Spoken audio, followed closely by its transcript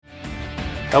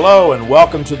Hello and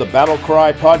welcome to the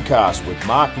BattleCry podcast with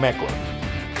Mark Meckler.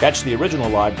 Catch the original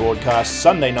live broadcast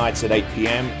Sunday nights at 8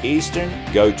 p.m. Eastern.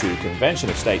 Go to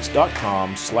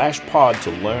conventionofstates.com/pod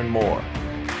to learn more.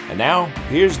 And now,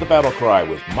 here's the BattleCry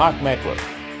with Mark Meckler.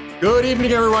 Good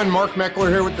evening, everyone. Mark Meckler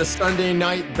here with the Sunday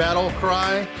night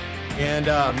BattleCry. And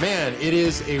man, it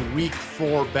is a week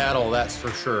for battle, that's for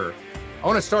sure. I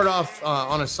want to start off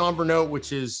on a somber note,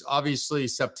 which is obviously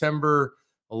September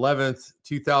 11th,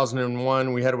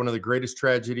 2001. We had one of the greatest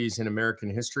tragedies in American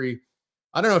history.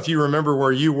 I don't know if you remember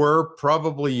where you were.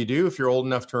 Probably you do if you're old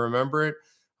enough to remember it.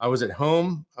 I was at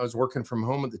home. I was working from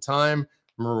home at the time.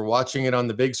 I remember watching it on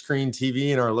the big screen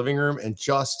TV in our living room and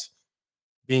just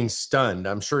being stunned.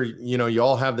 I'm sure, you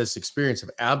all have this experience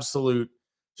of absolute,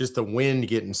 just the wind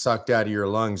getting sucked out of your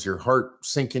lungs, your heart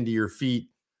sinking to your feet,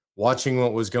 watching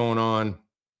what was going on.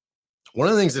 One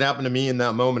of the things that happened to me in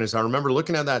that moment is I remember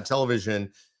looking at that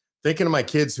television, thinking of my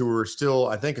kids who were still,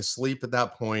 I think, asleep at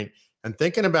that point, and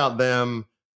thinking about them.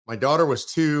 My daughter was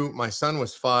 2, my son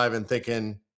was 5, and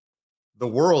thinking the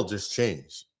world just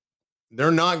changed.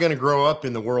 They're not going to grow up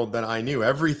in the world that I knew.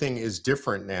 Everything is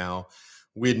different now.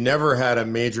 We'd never had a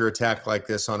major attack like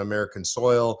this on American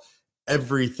soil.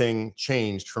 Everything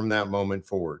changed from that moment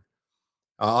forward.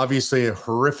 Obviously, a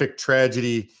horrific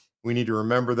tragedy. We need to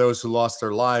remember those who lost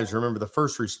their lives. Remember the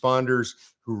first responders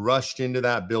who rushed into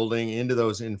that building, into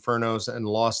those infernos, and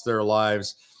lost their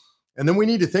lives. And then we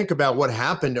need to think about what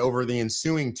happened over the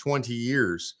ensuing 20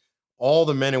 years. All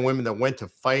the men and women that went to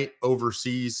fight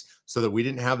overseas so that we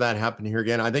didn't have that happen here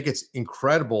again. I think it's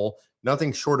incredible,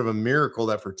 nothing short of a miracle,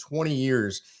 that for 20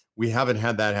 years, we haven't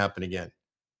had that happen again.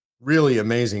 Really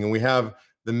amazing. And we have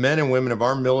the men and women of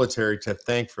our military to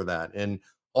thank for that. And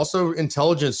also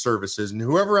intelligence services and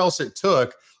whoever else it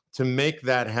took to make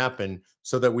that happen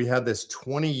so that we had this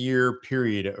 20-year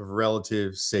period of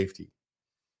relative safety.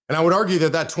 And I would argue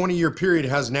that that 20-year period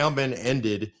has now been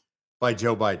ended by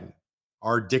Joe Biden,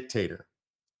 our dictator,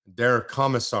 der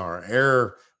Kommissar,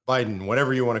 Herr Biden,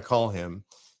 whatever you want to call him.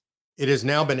 It has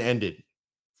now been ended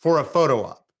for a photo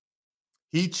op.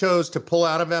 He chose to pull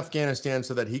out of Afghanistan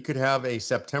so that he could have a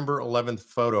September 11th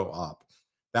photo op.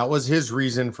 That was his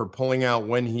reason for pulling out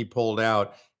when he pulled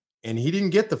out, and he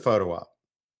didn't get the photo op.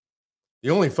 The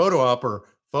only photo op are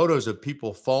photos of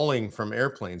people falling from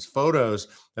airplanes, photos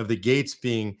of the gates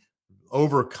being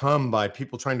overcome by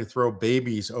people trying to throw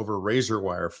babies over razor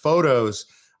wire, photos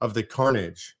of the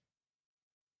carnage.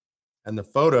 And the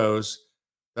photos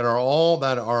that are all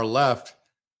that are left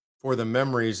for the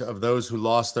memories of those who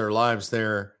lost their lives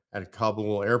there at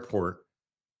Kabul airport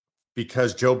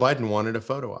because Joe Biden wanted a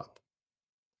photo op.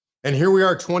 And here we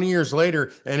are 20 years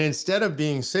later, and instead of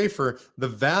being safer, the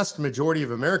vast majority of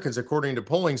Americans, according to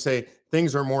polling, say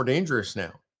things are more dangerous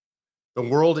now. The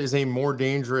world is a more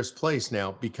dangerous place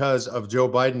now because of Joe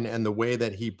Biden and the way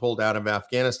that he pulled out of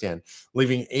Afghanistan,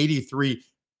 leaving $83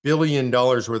 billion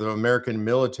worth of American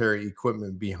military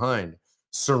equipment behind,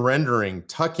 surrendering,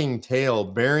 tucking tail,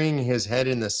 burying his head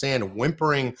in the sand,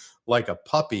 whimpering like a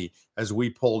puppy as we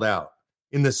pulled out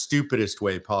in the stupidest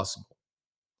way possible.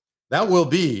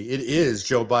 It is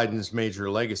Joe Biden's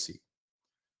major legacy.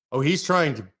 Oh, he's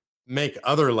trying to make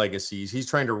other legacies. He's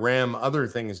trying to ram other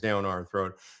things down our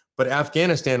throat. But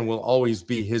Afghanistan will always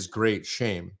be his great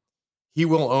shame. He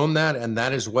will own that, and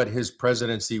that is what his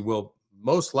presidency will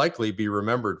most likely be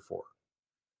remembered for.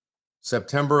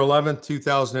 September 11th,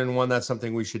 2001, that's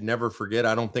something we should never forget.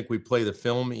 I don't think we play the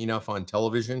film enough on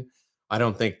television. I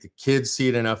don't think the kids see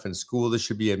it enough in school. This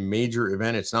should be a major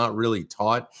event. It's not really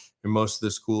taught in most of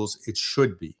the schools. It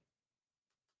should be.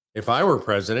 If I were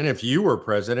president, if you were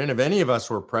president, if any of us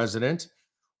were president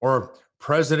or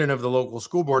president of the local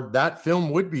school board, that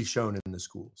film would be shown in the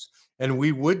schools. And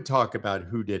we would talk about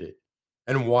who did it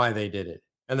and why they did it.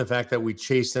 And the fact that we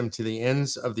chased them to the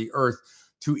ends of the earth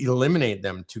to eliminate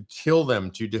them, to kill them,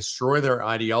 to destroy their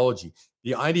ideology,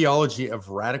 the ideology of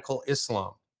radical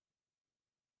Islam.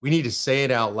 We need to say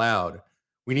it out loud.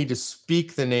 We need to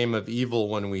speak the name of evil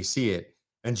when we see it.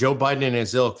 And Joe Biden and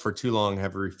his ilk for too long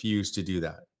have refused to do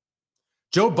that.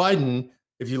 Joe Biden,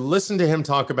 if you listen to him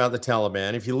talk about the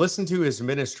Taliban, if you listen to his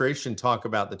administration talk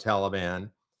about the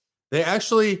Taliban, they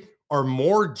actually are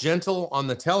more gentle on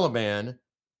the Taliban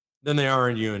than they are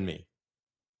on you and me.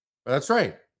 But that's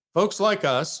right. Folks like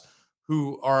us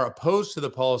who are opposed to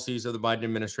the policies of the Biden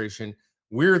administration,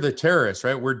 we're the terrorists,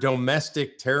 right? We're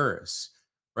domestic terrorists.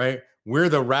 Right? We're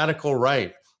the radical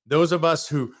right. Those of us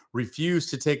who refuse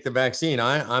to take the vaccine,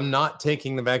 I'm not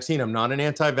taking the vaccine. I'm not an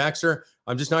anti-vaxxer.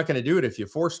 I'm just not going to do it if you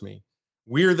force me.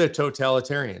 We're the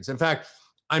totalitarians. In fact,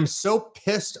 I'm so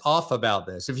pissed off about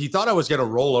this. If you thought I was going to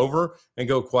roll over and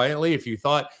go quietly, if you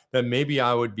thought that maybe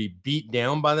I would be beat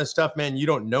down by this stuff, man, you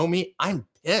don't know me. I'm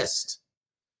pissed.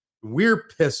 We're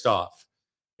pissed off.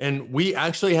 And we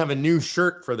actually have a new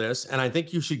shirt for this. And I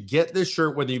think you should get this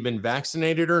shirt whether you've been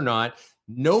vaccinated or not.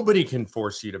 Nobody can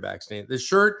force you to vaccinate. This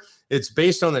shirt, it's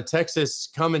based on the Texas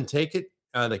Come and Take It,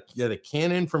 the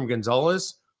cannon from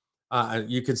Gonzalez.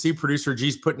 You can see producer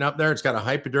G's putting up there. It's got a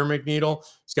hypodermic needle.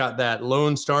 It's got that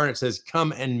Lone Star. And it says,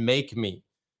 come and make me.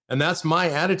 And that's my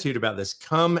attitude about this.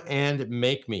 Come and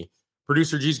make me.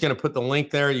 Producer G's going to put the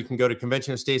link there. You can go to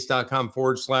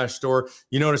conventionofstates.com/store.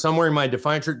 You notice I'm wearing my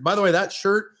Defiant shirt. By the way, that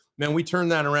shirt, man, we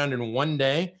turned that around in one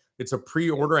day. It's a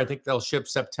pre-order. I think they'll ship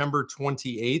September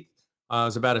 28th.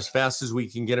 It's about as fast as we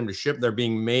can get them to ship. They're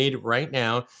being made right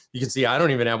now. You can see I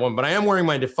don't even have one, but I am wearing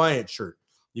my Defiant shirt.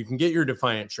 You can get your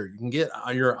Defiant shirt. You can get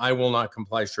your I Will Not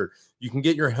Comply shirt. You can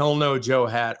get your Hell No Joe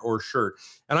hat or shirt.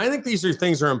 And I think these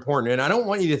things are important. And I don't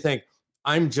want you to think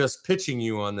I'm just pitching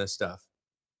you on this stuff.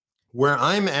 Where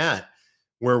I'm at,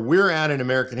 where we're at in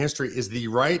American history is the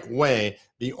right way,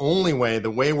 the only way, the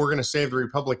way we're going to save the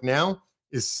republic now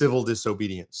is civil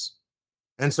disobedience.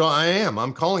 And so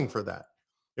I'm calling for that.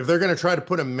 If they're going to try to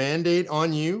put a mandate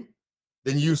on you,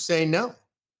 then you say no.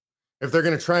 If they're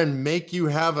going to try and make you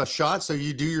have a shot so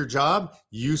you do your job,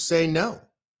 you say no.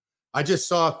 I just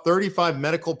saw 35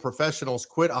 medical professionals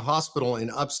quit a hospital in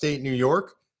upstate New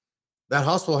York. That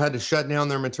hospital had to shut down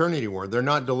their maternity ward. They're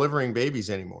not delivering babies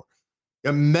anymore.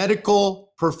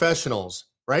 Medical professionals,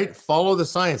 right? Follow the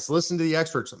science. Listen to the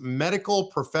experts.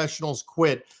 Medical professionals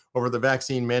quit over the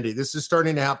vaccine mandate. This is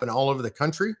starting to happen all over the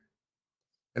country.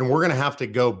 And we're going to have to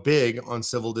go big on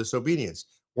civil disobedience.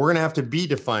 We're going to have to be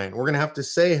defiant. We're going to have to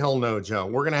say, hell no, Joe.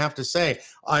 We're going to have to say,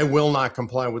 I will not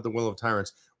comply with the will of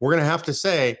tyrants. We're going to have to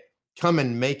say, come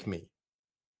and make me.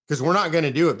 Because we're not going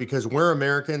to do it because we're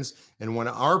Americans. And when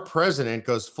our president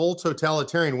goes full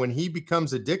totalitarian, when he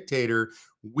becomes a dictator,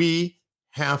 we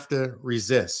have to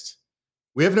resist.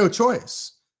 We have no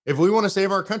choice. If we want to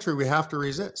save our country, we have to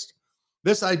resist.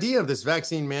 This idea of this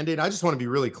vaccine mandate, I just want to be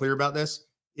really clear about this.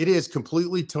 It is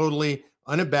completely, totally,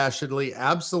 unabashedly,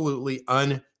 absolutely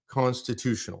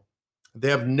unconstitutional. They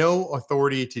have no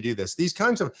authority to do this. These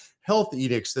kinds of health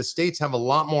edicts, the states have a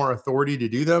lot more authority to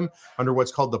do them under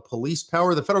what's called the police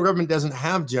power. The federal government doesn't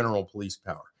have general police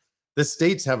power. The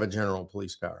states have a general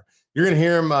police power. You're going to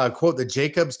hear him quote the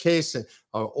Jacobs case, an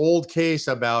old case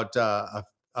about a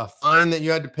fine that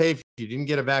you had to pay if you didn't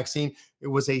get a vaccine. It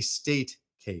was a state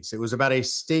case. It was about a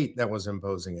state that was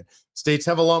imposing it. States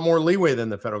have a lot more leeway than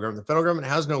the federal government. The federal government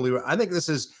has no leeway. I think this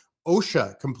is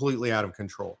OSHA completely out of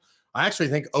control. I actually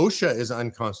think OSHA is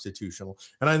unconstitutional.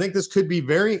 And I think this could be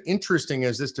very interesting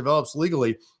as this develops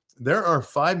legally. There are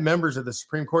 5 members of the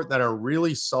Supreme Court that are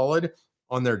really solid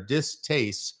on their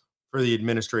distaste for the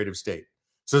administrative state.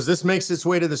 So as this makes its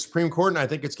way to the Supreme Court, and I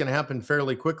think it's going to happen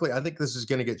fairly quickly, I think this is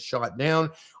going to get shot down.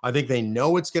 I think they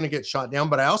know it's going to get shot down,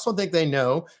 but I also think they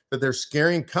know that they're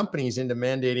scaring companies into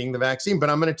mandating the vaccine. But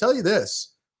I'm going to tell you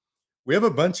this. We have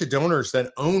a bunch of donors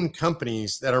that own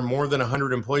companies that are more than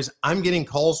 100 employees. I'm getting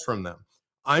calls from them.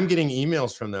 I'm getting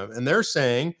emails from them, and they're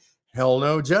saying, hell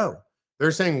no, Joe.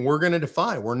 They're saying, we're going to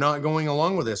defy. We're not going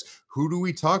along with this. Who do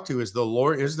we talk to? Is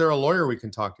there a lawyer we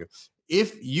can talk to?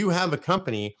 If you have a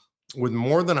company with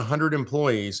more than 100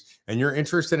 employees and you're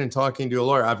interested in talking to a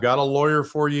lawyer, I've got a lawyer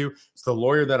for you. It's the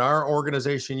lawyer that our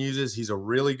organization uses. He's a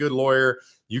really good lawyer.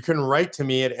 You can write to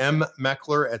me at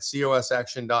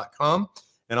mmeckler@cosaction.com.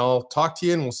 and I'll talk to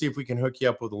you and we'll see if we can hook you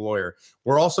up with a lawyer.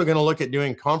 We're also going to look at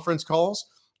doing conference calls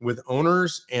with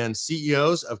owners and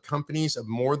CEOs of companies of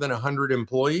more than 100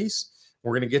 employees.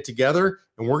 We're going to get together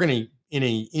and we're going to,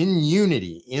 in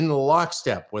unity, in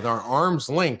lockstep with our arms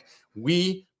linked,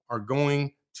 we are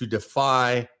going to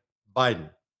defy Biden.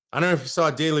 I don't know if you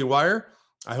saw Daily Wire.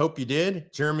 I hope you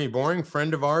did. Jeremy Boring,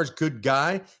 friend of ours, good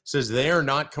guy, says they are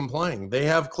not complying. They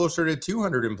have closer to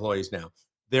 200 employees now.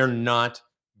 They're not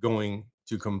going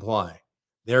to comply.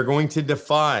 They're going to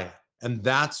defy. And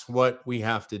that's what we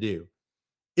have to do.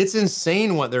 It's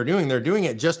insane what they're doing. They're doing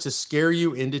it just to scare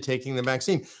you into taking the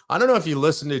vaccine. I don't know if you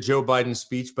listened to Joe Biden's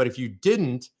speech, but if you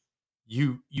didn't,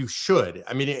 you should.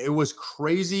 I mean, it was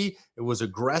crazy. It was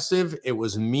aggressive. It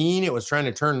was mean. It was trying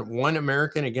to turn one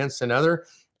American against another.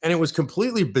 And it was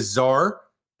completely bizarre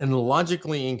and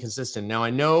logically inconsistent. Now, I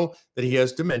know that he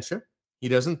has dementia. He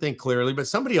doesn't think clearly, but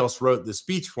somebody else wrote the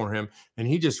speech for him and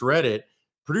he just read it.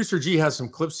 Producer G has some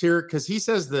clips here because he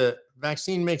says the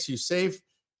vaccine makes you safe.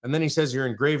 And then he says you're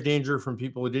in grave danger from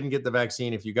people who didn't get the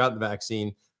vaccine if you got the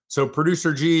vaccine. So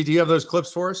Producer G, do you have those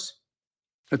clips for us?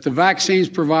 That the vaccines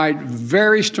provide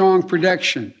very strong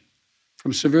protection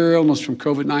from severe illness from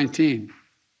COVID-19.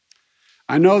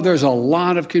 I know there's a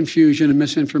lot of confusion and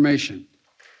misinformation,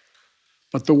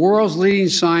 but the world's leading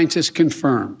scientists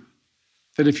confirm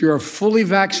that if you are fully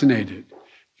vaccinated,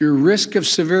 your risk of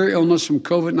severe illness from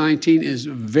COVID-19 is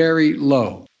very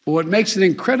low. But what makes it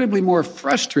incredibly more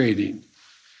frustrating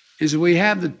is that we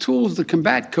have the tools to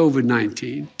combat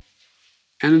COVID-19,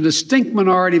 and a distinct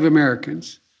minority of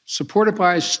Americans, supported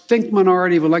by a distinct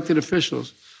minority of elected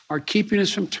officials, are keeping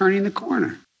us from turning the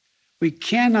corner. We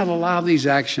cannot allow these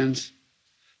actions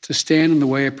to stand in the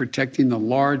way of protecting the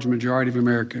large majority of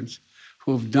Americans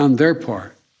who have done their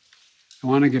part and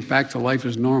want to get back to life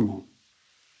as normal.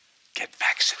 Get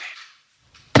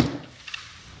vaccinated.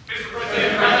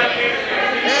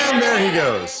 And there he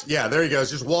goes. Yeah, there he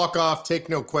goes. Just walk off, take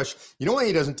no question. You know why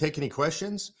he doesn't take any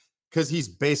questions? Because he's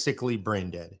basically brain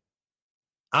dead.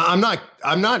 I'm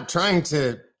not trying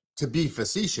to be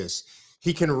facetious.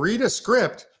 He can read a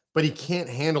script, but he can't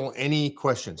handle any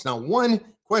questions. Now, one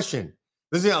question.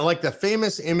 This is like the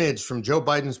famous image from Joe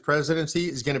Biden's presidency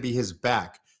is going to be his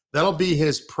back. That'll be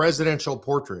his presidential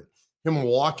portrait. Him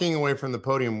walking away from the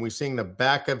podium, we're seeing the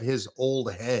back of his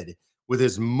old head with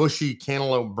his mushy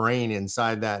cantaloupe brain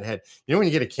inside that head. You know, when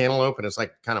you get a cantaloupe and it's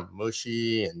like kind of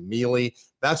mushy and mealy,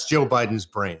 that's Joe Biden's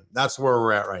brain. That's where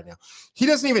we're at right now. He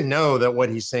doesn't even know that what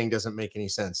he's saying doesn't make any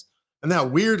sense. And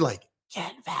that weird, like,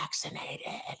 get vaccinated.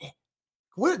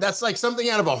 What? That's like something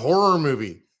out of a horror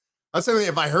movie. That's something,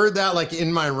 if I heard that like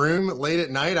in my room late at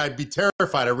night, I'd be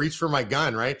terrified. I reach for my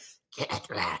gun, right? Get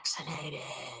vaccinated.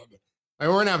 We're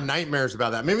going to have nightmares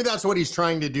about that. Maybe that's what he's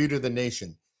trying to do to the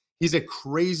nation. He's a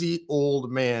crazy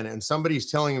old man, and somebody's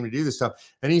telling him to do this stuff.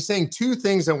 And he's saying two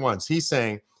things at once. He's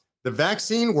saying the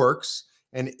vaccine works,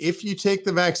 and if you take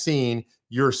the vaccine,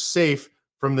 you're safe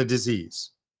from the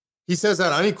disease. He says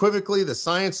that unequivocally. The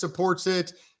science supports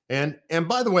it. And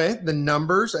by the way, the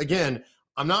numbers, again,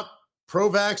 I'm not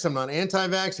pro-vax. I'm not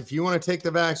anti-vax. If you want to take the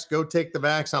vax, go take the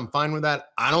vax. I'm fine with that.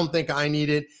 I don't think I need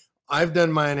it. I've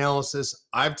done my analysis.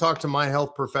 I've talked to my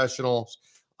health professionals.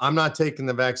 I'm not taking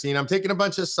the vaccine. I'm taking a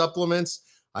bunch of supplements.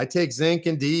 I take zinc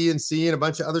and D and C and a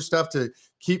bunch of other stuff to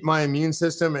keep my immune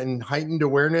system and heightened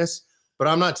awareness, but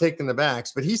I'm not taking the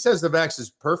vax. But he says the vax is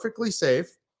perfectly safe.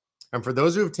 And for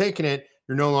those who have taken it,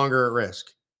 you're no longer at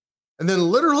risk. And then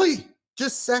literally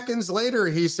just seconds later,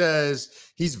 he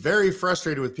says he's very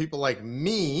frustrated with people like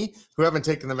me who haven't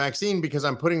taken the vaccine because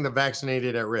I'm putting the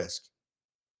vaccinated at risk.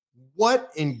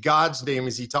 What in God's name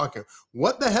is he talking?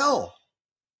 What the hell?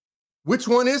 Which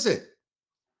one is it?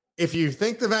 If you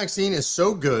think the vaccine is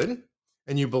so good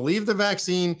and you believe the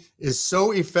vaccine is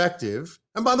so effective,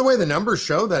 and by the way, the numbers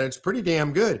show that it's pretty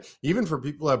damn good. Even for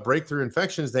people who have breakthrough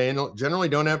infections, they generally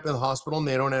don't end up in the hospital and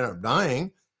they don't end up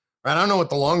dying. Right? I don't know what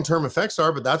the long-term effects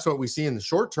are, but that's what we see in the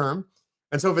short term.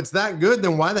 And so if it's that good,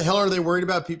 then why the hell are they worried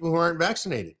about people who aren't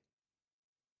vaccinated?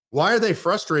 Why are they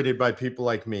frustrated by people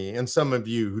like me and some of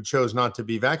you who chose not to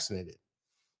be vaccinated?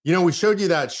 You know, we showed you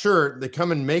that shirt, the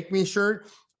Come and Make Me shirt.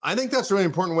 I think that's really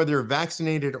important whether you're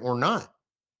vaccinated or not.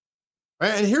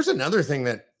 Right? And here's another thing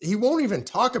that he won't even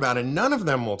talk about, and none of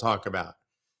them will talk about,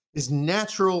 is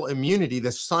natural immunity.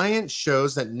 The science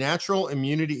shows that natural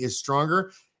immunity is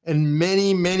stronger, and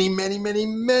many, many, many, many,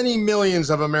 many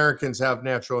millions of Americans have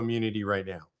natural immunity right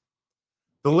now.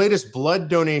 The latest blood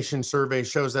donation survey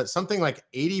shows that something like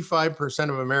 85%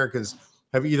 of Americans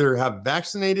have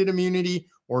vaccinated immunity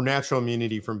or natural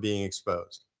immunity from being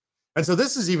exposed. And so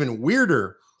this is even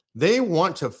weirder. They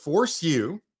want to force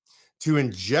you to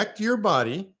inject your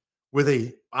body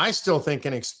with I still think,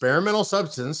 an experimental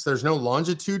substance. There's no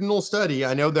longitudinal study.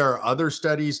 I know there are other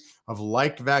studies of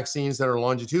like vaccines that are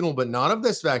longitudinal, but not of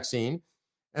this vaccine.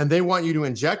 And they want you to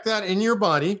inject that in your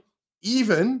body,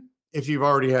 even if you've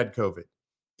already had COVID,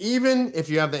 even if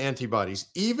you have the antibodies,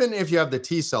 even if you have the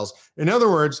T cells. In other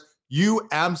words, you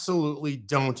absolutely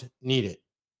don't need it.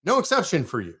 No exception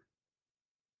for you.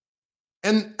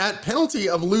 And at penalty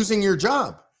of losing your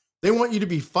job. They want you to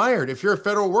be fired. If you're a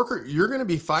federal worker, you're going to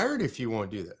be fired if you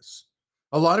won't do this.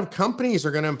 A lot of companies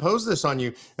are going to impose this on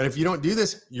you. And if you don't do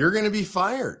this, you're going to be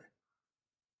fired.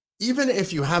 Even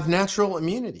if you have natural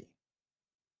immunity.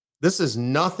 This is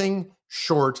nothing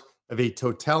short of a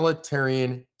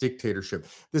totalitarian dictatorship.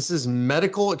 This is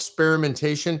medical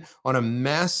experimentation on a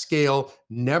mass scale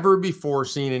never before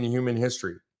seen in human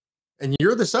history. And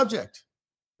you're the subject,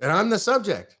 and I'm the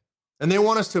subject. And they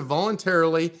want us to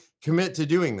voluntarily commit to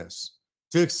doing this,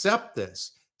 to accept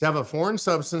this, to have a foreign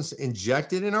substance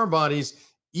injected in our bodies,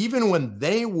 even when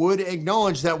they would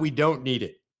acknowledge that we don't need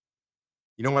it.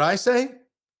 You know what I say?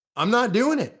 I'm not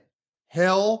doing it.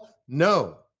 Hell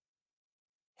no.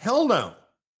 Hell no.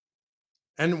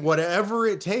 and whatever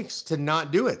it takes to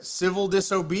not do it, civil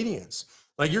disobedience.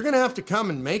 Like, you're going to have to come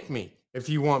and make me if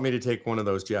you want me to take one of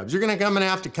those jabs. You're going to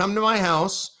have to come to my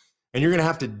house and you're going to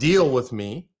have to deal with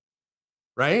me,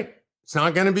 right? It's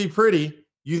not going to be pretty.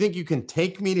 You think you can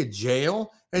take me to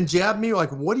jail and jab me?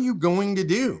 Like, what are you going to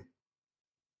do?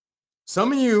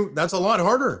 Some of you, that's a lot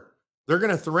harder. They're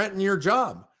going to threaten your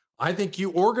job. I think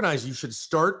you organize. You should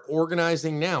start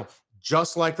organizing now,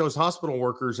 just like those hospital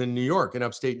workers in New York, in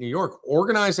upstate New York.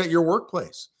 Organize at your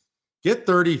workplace. Get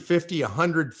 30, 50,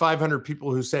 100, 500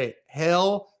 people who say,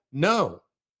 hell no.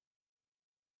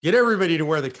 Get everybody to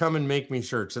wear the Come and Make Me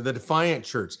shirts or the Defiant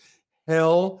shirts.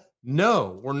 Hell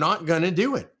no, we're not going to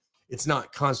do it. It's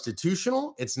not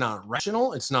constitutional. It's not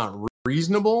rational. It's not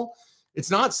reasonable. It's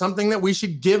not something that we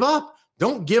should give up.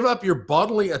 Don't give up your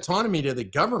bodily autonomy to the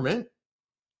government.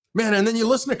 Man, and then you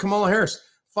listen to Kamala Harris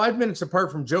 5 minutes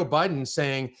apart from Joe Biden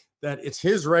saying that it's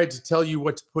his right to tell you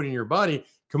what to put in your body.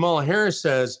 Kamala Harris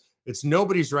says it's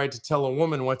nobody's right to tell a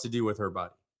woman what to do with her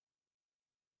body.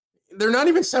 They're not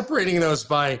even separating those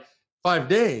by 5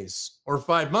 days or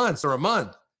 5 months or a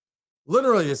month.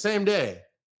 Literally the same day.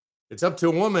 It's up to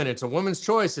a woman. It's a woman's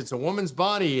choice. It's a woman's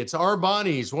body. It's our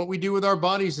bodies. What we do with our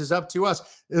bodies is up to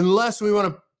us, unless we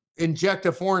want to inject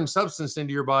a foreign substance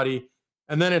into your body.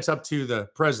 And then it's up to the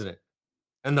president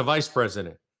and the vice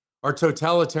president, our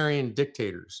totalitarian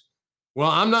dictators. Well,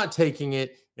 I'm not taking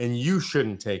it and you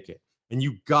shouldn't take it. And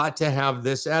you got to have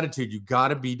this attitude. You got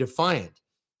to be defiant.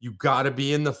 You got to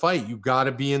be in the fight. You got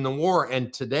to be in the war.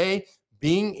 And today,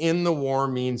 being in the war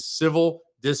means civil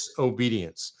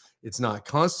disobedience. It's not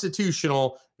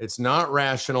constitutional. It's not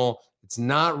rational. It's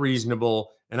not reasonable.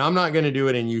 And I'm not going to do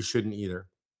it, and you shouldn't either.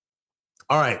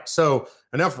 All right. So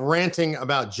enough ranting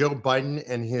about Joe Biden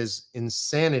and his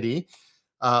insanity.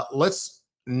 Let's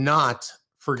not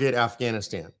forget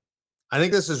Afghanistan. I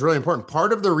think this is really important.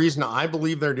 Part of the reason I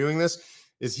believe they're doing this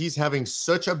is he's having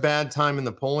such a bad time in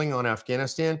the polling on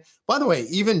Afghanistan. By the way,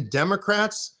 even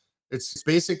Democrats, it's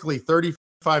basically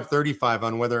 35-35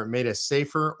 on whether it made us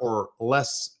safer or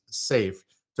less safe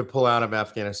to pull out of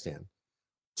Afghanistan.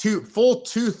 Full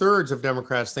 2/3 of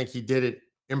Democrats think he did it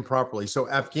improperly. So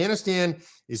Afghanistan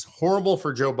is horrible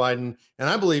for Joe Biden, and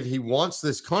I believe he wants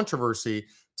this controversy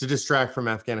to distract from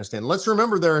Afghanistan. Let's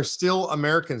remember there are still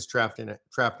Americans trapped in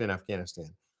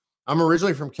Afghanistan. I'm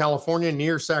originally from California,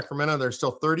 near Sacramento. There's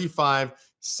still 35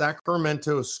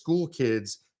 Sacramento school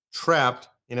kids trapped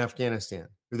in Afghanistan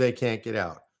who they can't get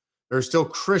out. There are still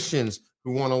Christians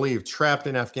who want to leave, trapped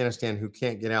in Afghanistan, who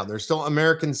can't get out. There's still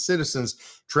American citizens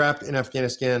trapped in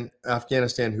Afghanistan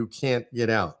who can't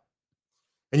get out.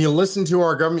 And you listen to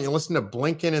our government, you listen to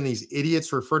Blinken, and these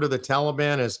idiots refer to the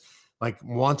Taliban as like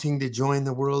wanting to join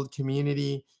the world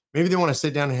community. Maybe they want to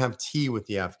sit down and have tea with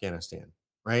the Afghanistan,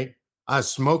 right?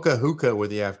 Smoke a hookah with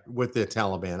the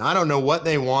Taliban. I don't know what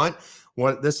they want,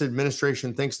 what this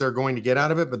administration thinks they're going to get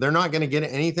out of it, but they're not going to get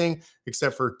anything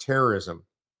except for terrorism.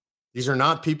 These are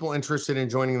not people interested in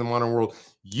joining the modern world.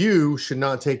 You should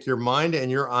not take your mind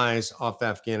and your eyes off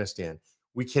Afghanistan.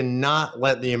 We cannot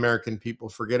let the American people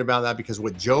forget about that, because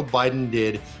what Joe Biden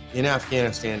did in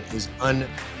Afghanistan is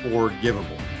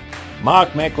unforgivable. Mark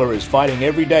Meckler is fighting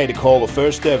every day to call the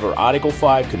first ever Article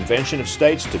 5 Convention of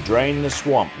States to drain the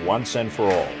swamp once and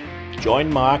for all. Join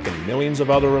Mark and millions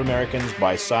of other Americans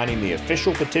by signing the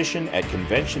official petition at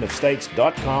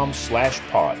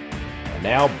conventionofstates.com/pod. And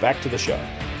now back to the show.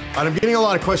 I'm getting a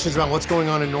lot of questions about what's going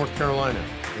on in North Carolina.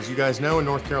 As you guys know, in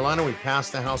North Carolina, we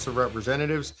passed the House of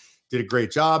Representatives, did a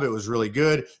great job. It was really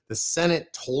good. The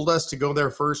Senate told us to go there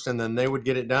first and then they would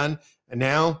get it done. And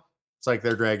now it's like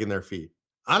they're dragging their feet.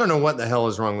 I don't know what the hell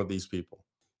is wrong with these people.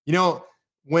 You know,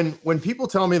 when people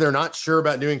tell me they're not sure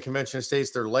about doing convention of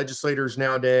states, they're legislators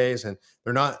nowadays, and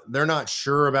they're not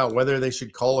sure about whether they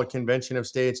should call a convention of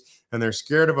states, and they're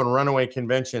scared of a runaway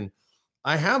convention.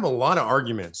 I have a lot of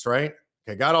arguments, right?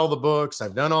 I got all the books.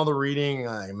 I've done all the reading.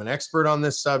 I'm an expert on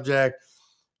this subject.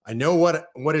 I know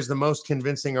what is the most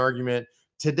convincing argument.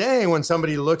 Today, when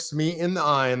somebody looks me in the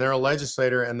eye and they're a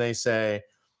legislator and they say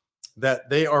that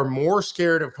they are more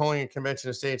scared of calling a convention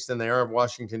of states than they are of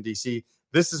Washington, D.C.,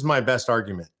 this is my best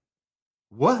argument.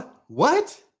 What? Well,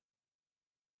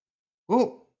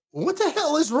 what the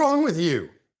hell is wrong with you?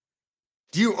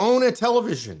 Do you own a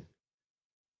television?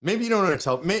 Maybe you don't own a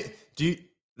television.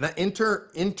 The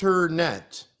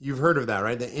internet, you've heard of that,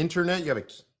 right? The internet, you have a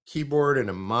keyboard and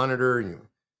a monitor, and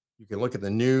you can look at the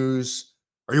news.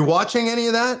 Are you watching any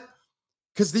of that?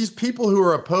 Because these people who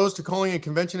are opposed to calling a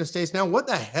convention of states now, what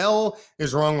the hell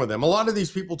is wrong with them? A lot of these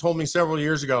people told me several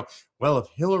years ago, well, if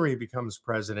Hillary becomes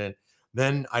president,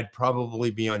 then I'd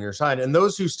probably be on your side. And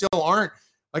those who still aren't,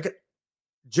 like,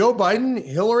 Joe Biden,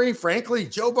 Hillary, frankly,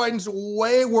 Joe Biden's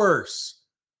way worse.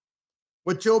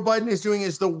 What Joe Biden is doing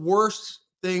is the worst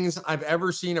things I've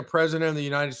ever seen a president of the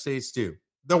United States do.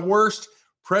 The worst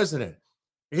president.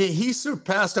 He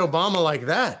surpassed Obama like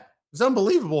that. It's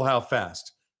unbelievable how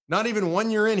fast. Not even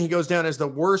 1 year in, he goes down as the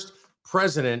worst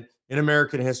president in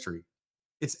American history.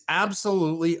 It's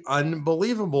absolutely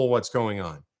unbelievable what's going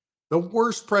on. The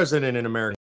worst president in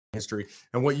American history.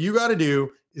 And what you got to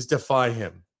do is defy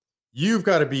him. You've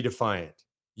got to be defiant.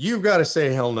 You've got to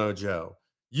say, hell no, Joe.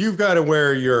 You've got to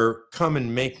wear your come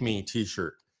and make me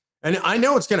t-shirt. And I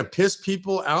know it's going to piss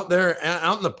people out there,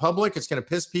 out in the public. It's going to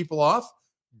piss people off.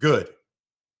 Good.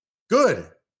 Good.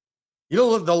 You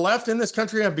know, the left in this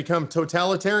country have become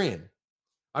totalitarian.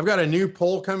 I've got a new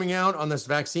poll coming out on this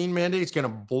vaccine mandate. It's going to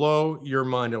blow your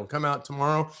mind. It'll come out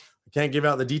tomorrow. I can't give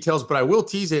out the details, but I will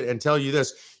tease it and tell you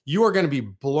this. You are going to be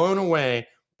blown away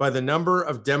by the number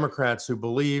of Democrats who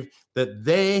believe that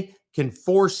they can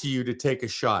force you to take a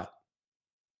shot.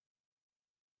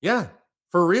 Yeah,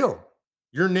 for real.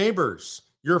 Your neighbors,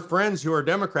 your friends who are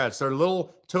Democrats, they're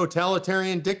little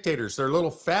totalitarian dictators. They're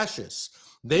little fascists.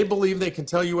 They believe they can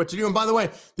tell you what to do. And by the way,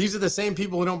 these are the same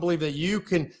people who don't believe that you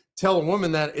can tell a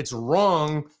woman that it's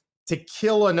wrong to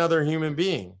kill another human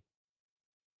being,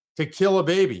 to kill a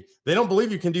baby. They don't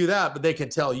believe you can do that, but they can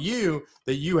tell you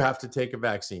that you have to take a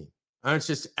vaccine. And it's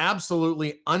just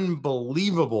absolutely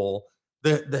unbelievable,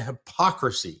 the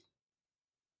hypocrisy.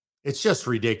 It's just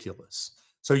ridiculous.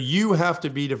 So you have to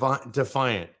be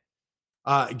defiant.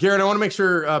 Garrett, I want to make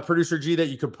sure, Producer G, that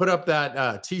you could put up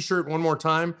that t-shirt one more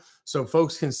time so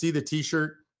folks can see the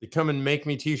t-shirt, the Come and Make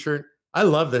Me t-shirt. I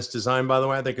love this design, by the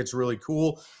way. I think it's really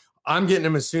cool. I'm getting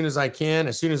them as soon as I can.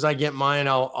 As soon as I get mine,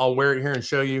 I'll wear it here and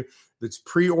show you. It's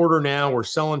pre-order now. We're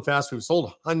selling fast. We've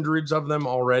sold hundreds of them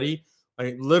already.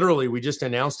 Literally, we just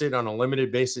announced it on a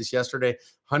limited basis yesterday.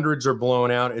 Hundreds are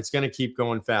blowing out. It's going to keep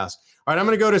going fast. All right, I'm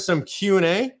going to go to some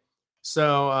Q&A.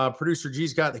 So Producer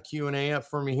G's got the Q&A up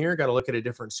for me here. Got to look at a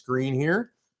different screen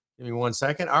here. Give me 1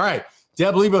 second. All right.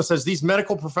 Deb Lebo says, these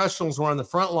medical professionals were on the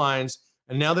front lines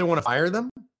and now they want to fire them?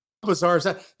 How bizarre is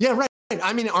that? Yeah, right.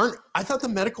 I mean, I thought the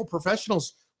medical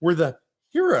professionals were the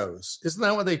heroes. Isn't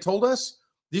that what they told us?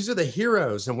 These are the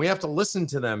heroes and we have to listen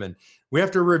to them and we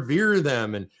have to revere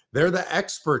them and they're the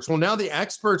experts. Well, now the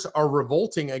experts are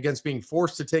revolting against being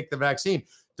forced to take the vaccine.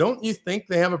 Don't you think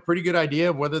they have a pretty good idea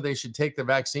of whether they should take the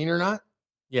vaccine or not?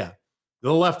 Yeah,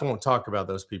 the left won't talk about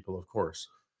those people, of course.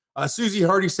 Susie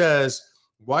Hardy says,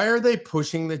 why are they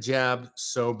pushing the jab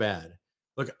so bad?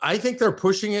 Look, I think they're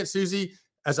pushing it, Susie,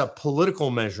 as a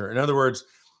political measure. In other words,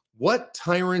 what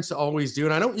tyrants always do,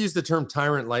 and I don't use the term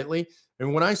tyrant lightly,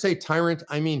 and when I say tyrant,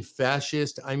 I mean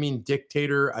fascist, I mean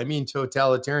dictator, I mean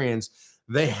totalitarians.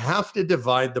 They have to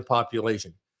divide the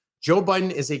population. Joe Biden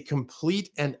is a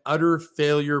complete and utter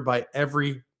failure by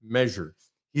every measure.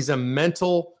 He's a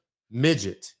mental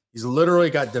midget. He's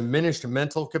literally got diminished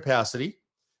mental capacity.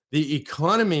 The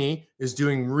economy is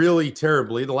doing really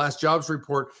terribly. The last jobs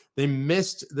report, they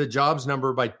missed the jobs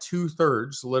number by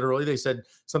 2/3. Literally, they said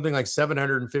something like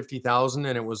 750,000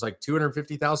 and it was like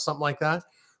 250,000, something like that,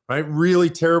 right? Really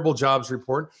terrible jobs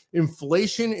report.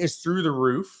 Inflation is through the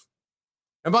roof.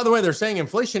 And by the way, they're saying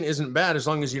inflation isn't bad as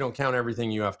long as you don't count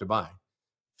everything you have to buy.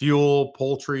 Fuel,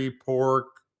 poultry, pork,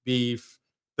 beef,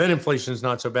 then inflation is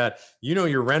not so bad. You know,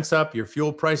 your rent's up, your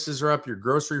fuel prices are up, your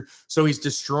grocery. So he's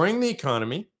destroying the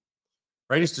economy,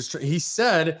 right? He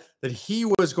said that he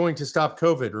was going to stop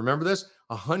COVID. Remember this?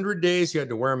 100 days you had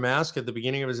to wear a mask at the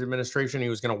beginning of his administration. He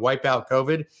was going to wipe out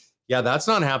COVID. Yeah, that's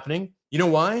not happening. You know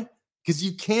why? Because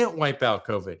you can't wipe out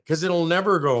COVID because it'll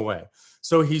never go away.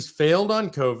 So he's failed on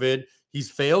COVID. He's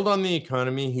failed on the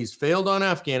economy. He's failed on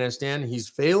Afghanistan. He's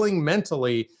failing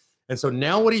mentally. And so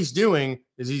now what he's doing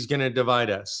is he's going to divide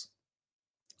us.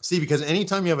 See, because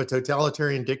anytime you have a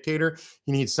totalitarian dictator,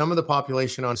 he needs some of the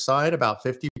population on side, about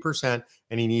 50%,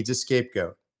 and he needs a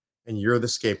scapegoat. And you're the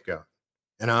scapegoat.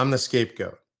 And I'm the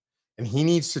scapegoat. And he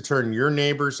needs to turn your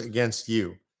neighbors against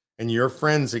you and your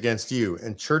friends against you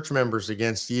and church members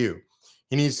against you.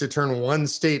 He needs to turn one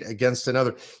state against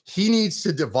another. He needs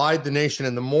to divide the nation.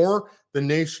 And the more the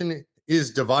nation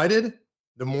is divided,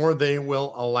 the more they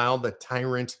will allow the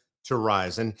tyrant to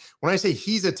rise. And when I say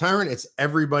he's a tyrant, it's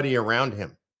everybody around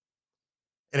him.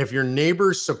 And if your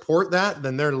neighbors support that,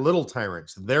 then they're little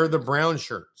tyrants. They're the brown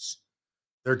shirts.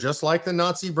 They're just like the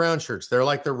Nazi brown shirts. They're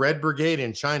like the Red Brigade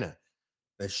in China.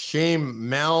 The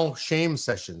shame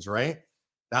sessions, right?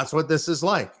 That's what this is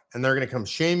like. And they're going to come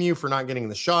shame you for not getting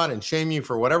the shot and shame you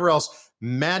for whatever else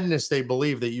madness they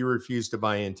believe that you refuse to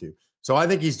buy into. So I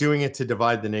think he's doing it to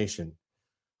divide the nation.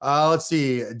 Let's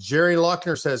see. Jerry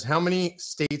Lochner says, how many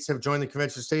states have joined the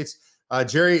Convention of States?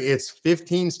 Jerry, it's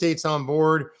 15 states on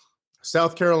board,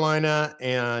 South Carolina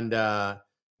and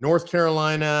North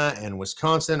Carolina and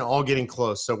Wisconsin all getting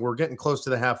close. So we're getting close to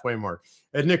the halfway mark.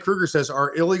 Edna Kruger says,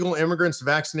 are illegal immigrants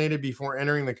vaccinated before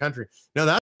entering the country? No,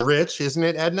 that's rich, isn't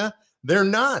it, Edna? They're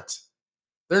not.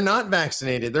 They're not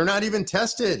vaccinated. They're not even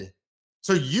tested.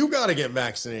 So you got to get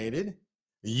vaccinated.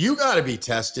 You got to be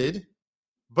tested,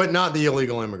 but not the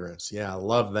illegal immigrants. Yeah, I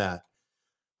love that.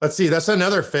 Let's see. That's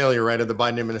another failure, right, of the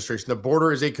Biden administration. The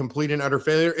border is a complete and utter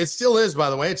failure. It still is,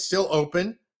 by the way. It's still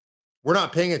open. We're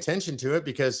not paying attention to it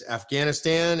because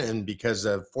Afghanistan and because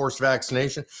of forced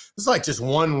vaccination. It's like just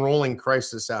one rolling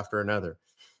crisis after another.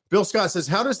 Bill Scott says,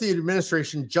 how does the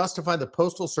administration justify the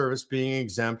Postal Service being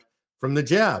exempt from the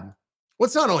jab? Well,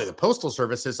 it's not only the Postal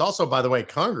Service, it's also, by the way,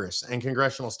 Congress and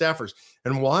congressional staffers.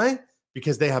 And why?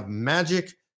 Because they have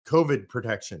magic COVID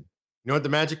protection. You know what the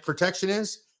magic protection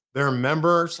is? They're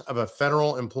members of a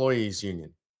federal employees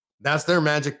union. That's their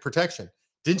magic protection.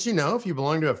 Didn't you know if you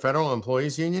belong to a federal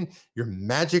employees union, you're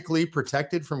magically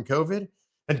protected from COVID?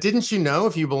 And didn't you know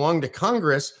if you belong to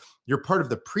Congress, you're part of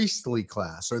the priestly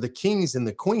class or the kings and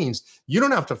the queens? You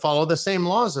don't have to follow the same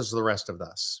laws as the rest of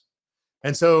us.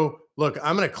 And so, look,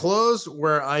 I'm going to close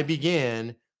where I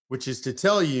began, which is to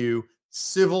tell you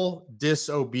civil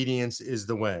disobedience is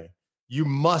the way. You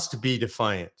must be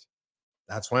defiant.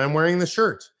 That's why I'm wearing the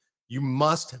shirt. You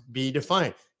must be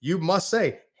defiant. You must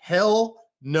say, hell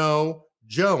no,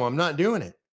 Joe, I'm not doing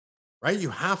it, right? You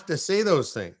have to say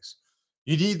those things.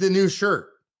 You need the new shirt.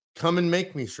 Come and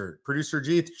make me shirt. Producer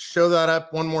G, show that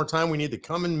up one more time. We need the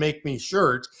come and make me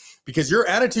shirt because your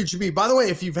attitude should be, by the way,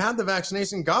 if you've had the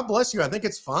vaccination, God bless you. I think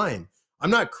it's fine. I'm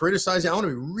not criticizing. I want to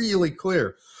be really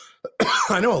clear.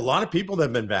 I know a lot of people that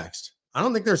have been vaxxed. I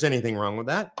don't think there's anything wrong with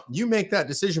that. You make that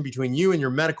decision between you and your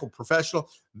medical professional.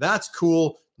 That's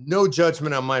cool. No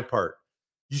judgment on my part.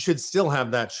 You should still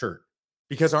have that shirt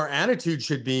because our attitude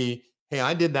should be, hey,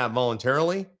 I did that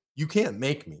voluntarily. You can't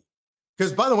make me.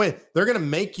 Because, by the way, they're going to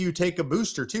make you take a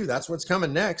booster, too. That's what's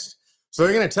coming next. So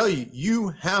they're going to tell you, you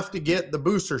have to get the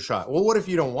booster shot. Well, what if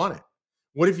you don't want it?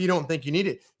 What if you don't think you need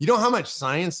it? You know how much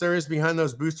science there is behind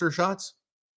those booster shots?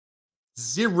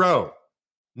 Zero.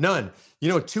 None. You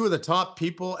know, two of the top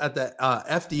people at the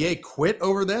FDA quit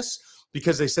over this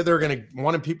because they said they were going to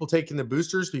want people taking the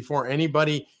boosters before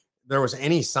there was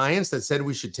any science that said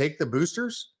we should take the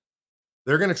boosters.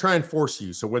 They're going to try and force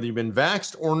you. So whether you've been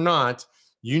vaxxed or not,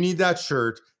 you need that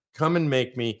shirt. Come and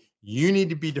make me. You need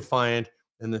to be defiant.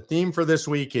 And the theme for this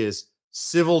week is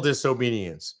civil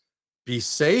disobedience. Be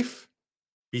safe,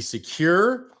 be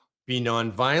secure, be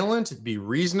nonviolent, be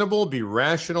reasonable, be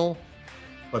rational,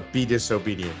 but be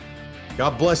disobedient.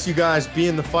 God bless you guys. Be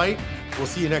in the fight. We'll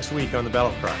see you next week on the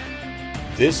BattleCry.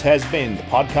 This has been the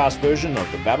podcast version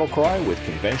of the BattleCry with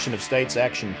Convention of States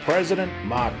Action President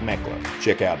Mark Meckler.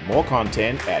 Check out more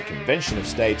content at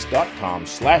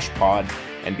conventionofstates.com/pod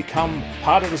and become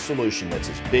part of the solution that's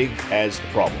as big as the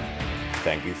problem.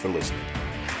 Thank you for listening.